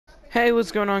Hey,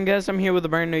 what's going on, guys? I'm here with a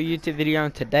brand new YouTube video,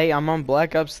 and today I'm on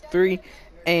Black Ops 3,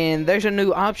 and there's a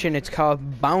new option. It's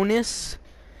called Bonus.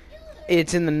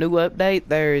 It's in the new update.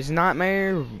 There's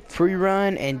Nightmare, Free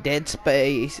Run, and Dead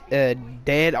Space,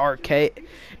 Dead Ops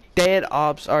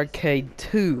Arcade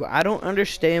 2. I don't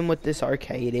understand what this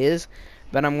arcade is,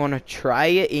 but I'm gonna try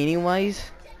it anyways.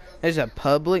 There's a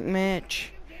public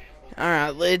match. All right,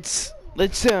 let's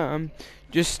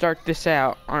just start this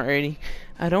out already.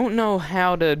 I don't know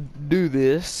how to do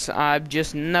this. I've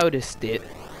just noticed it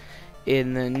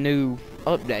in the new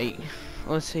update.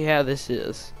 Let's see how this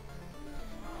is.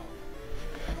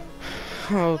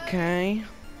 Okay.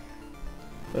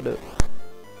 Put it.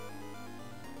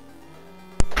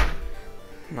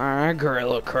 Alright,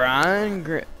 Gorilla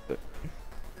crying.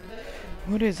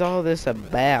 What is all this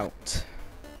about?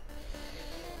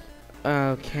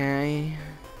 Okay.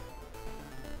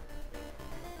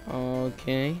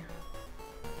 Okay.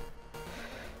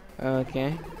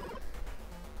 Okay.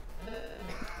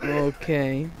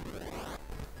 Okay.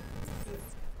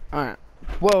 Alright.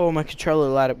 Whoa, my controller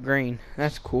light up green.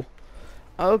 That's cool.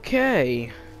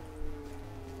 Okay.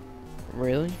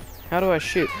 Really? How do I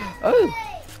shoot? Oh!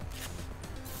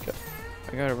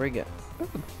 I got a rig it.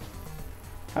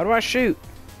 How do I shoot?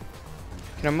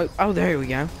 Can I move? Oh, there we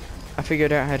go. I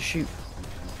figured out how to shoot.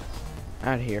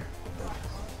 Out of here.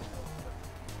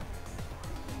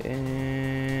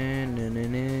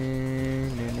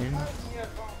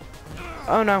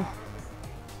 Oh no.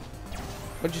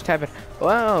 What just happened?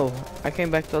 Whoa! I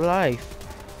came back to life.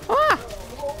 Ah!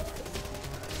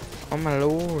 Oh my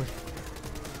lord.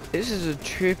 This is a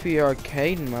trippy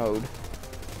arcade mode.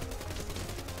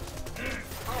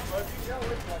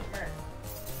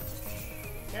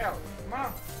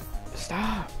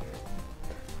 Stop.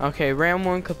 Okay, round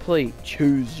one complete.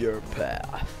 Choose your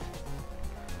path.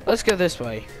 Let's go this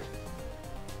way.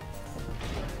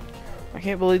 I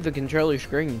can't believe the controller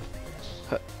screen.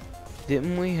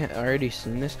 Didn't we already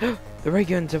seen this? The ray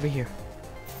gun's over here.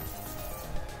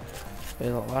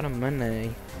 There's a lot of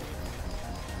money.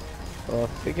 Well, I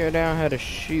figured out how to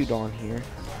shoot on here.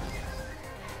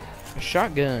 A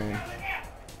shotgun.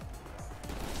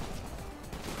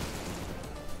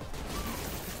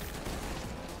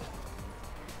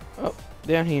 Oh,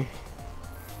 down here.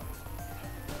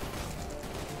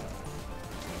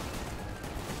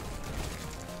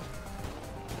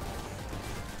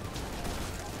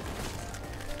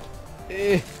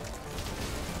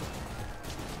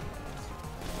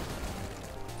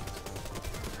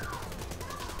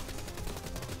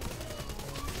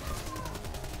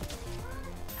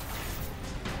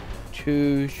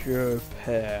 Choose your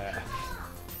path.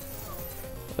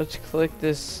 Let's click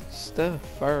this stuff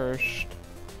first.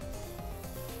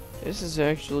 This is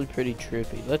actually pretty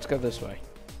trippy. Let's go this way.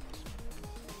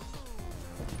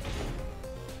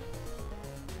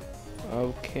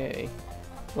 Okay.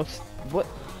 What's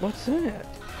that?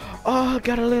 Oh, I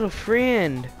got a little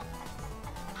friend.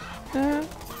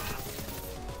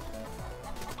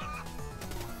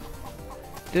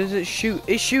 Does it shoot?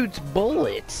 It shoots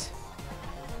bullets.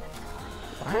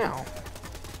 Wow.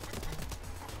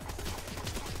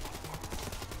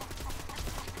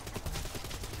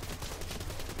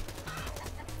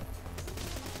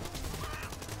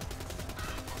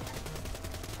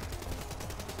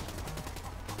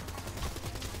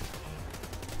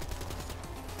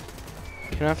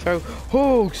 Can I throw?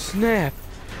 Oh, snap.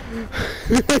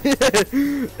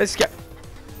 Let's go.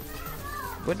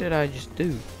 What did I just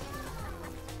do?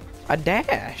 I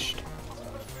dashed.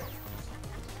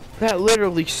 That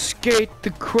literally scared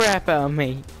the crap out of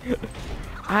me.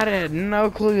 I had no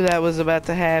clue that was about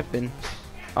to happen.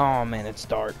 Oh man, it's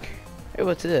dark. Hey,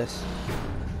 what's this?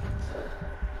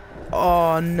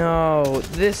 Oh no,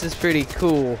 this is pretty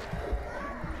cool.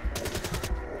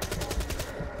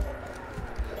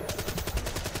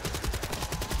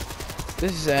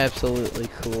 This is absolutely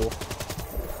cool.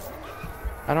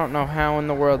 I don't know how in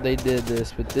the world they did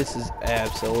this, but this is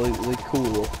absolutely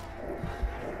cool.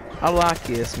 I like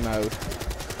this mode.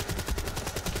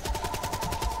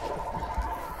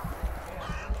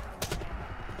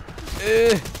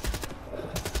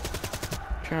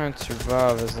 Try and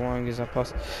survive as long as I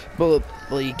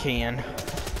possibly can.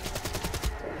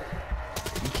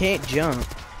 You can't jump.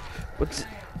 What's it?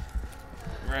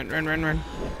 Run, run, run, run.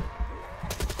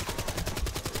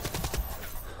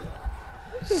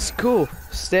 This is cool.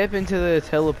 Step into the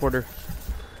teleporter.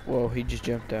 Whoa, he just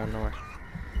jumped down nowhere.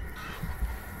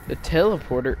 The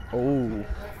teleporter. Oh.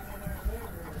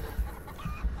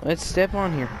 Let's step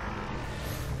on here.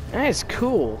 That's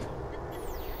cool.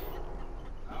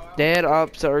 Dead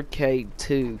Ops Arcade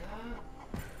 2.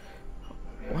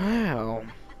 Wow.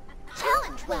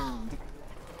 Challenge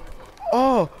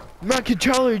Oh, my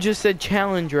controller just said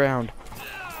challenge round.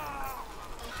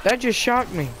 That just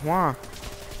shocked me. Why?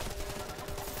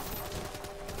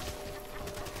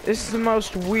 This is the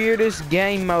most weirdest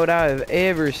game mode I've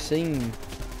ever seen.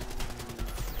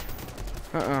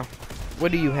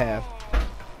 What do you have?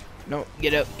 No,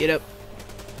 get up, get up.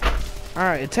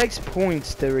 Alright, it takes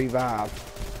points to revive.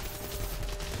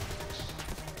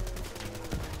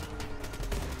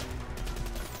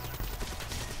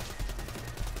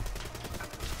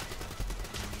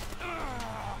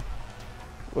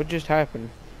 What just happened?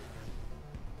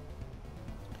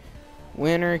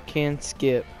 Winner can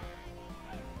skip.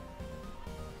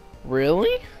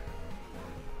 Really?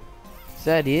 Is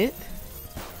that it?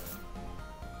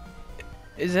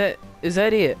 Is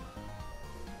that it?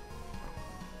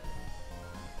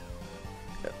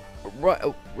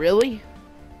 Really?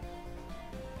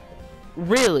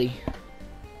 Really?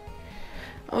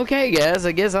 Okay, guys,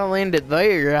 I guess I'll end it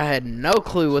there. I had no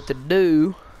clue what to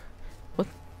do.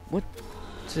 What's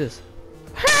this?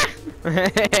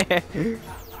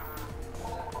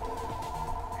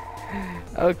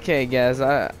 Okay, guys,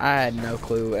 I had no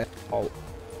clue at all.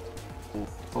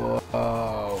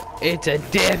 Whoa, it's a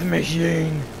death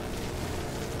machine.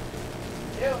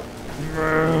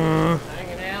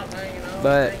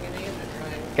 But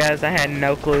guys, I had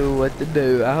no clue what to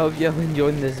do. I hope y'all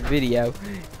enjoyed this video.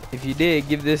 If you did,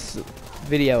 give this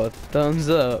video a thumbs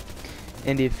up,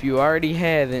 and if you already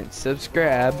haven't,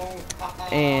 subscribe.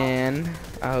 And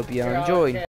I hope y'all enjoy.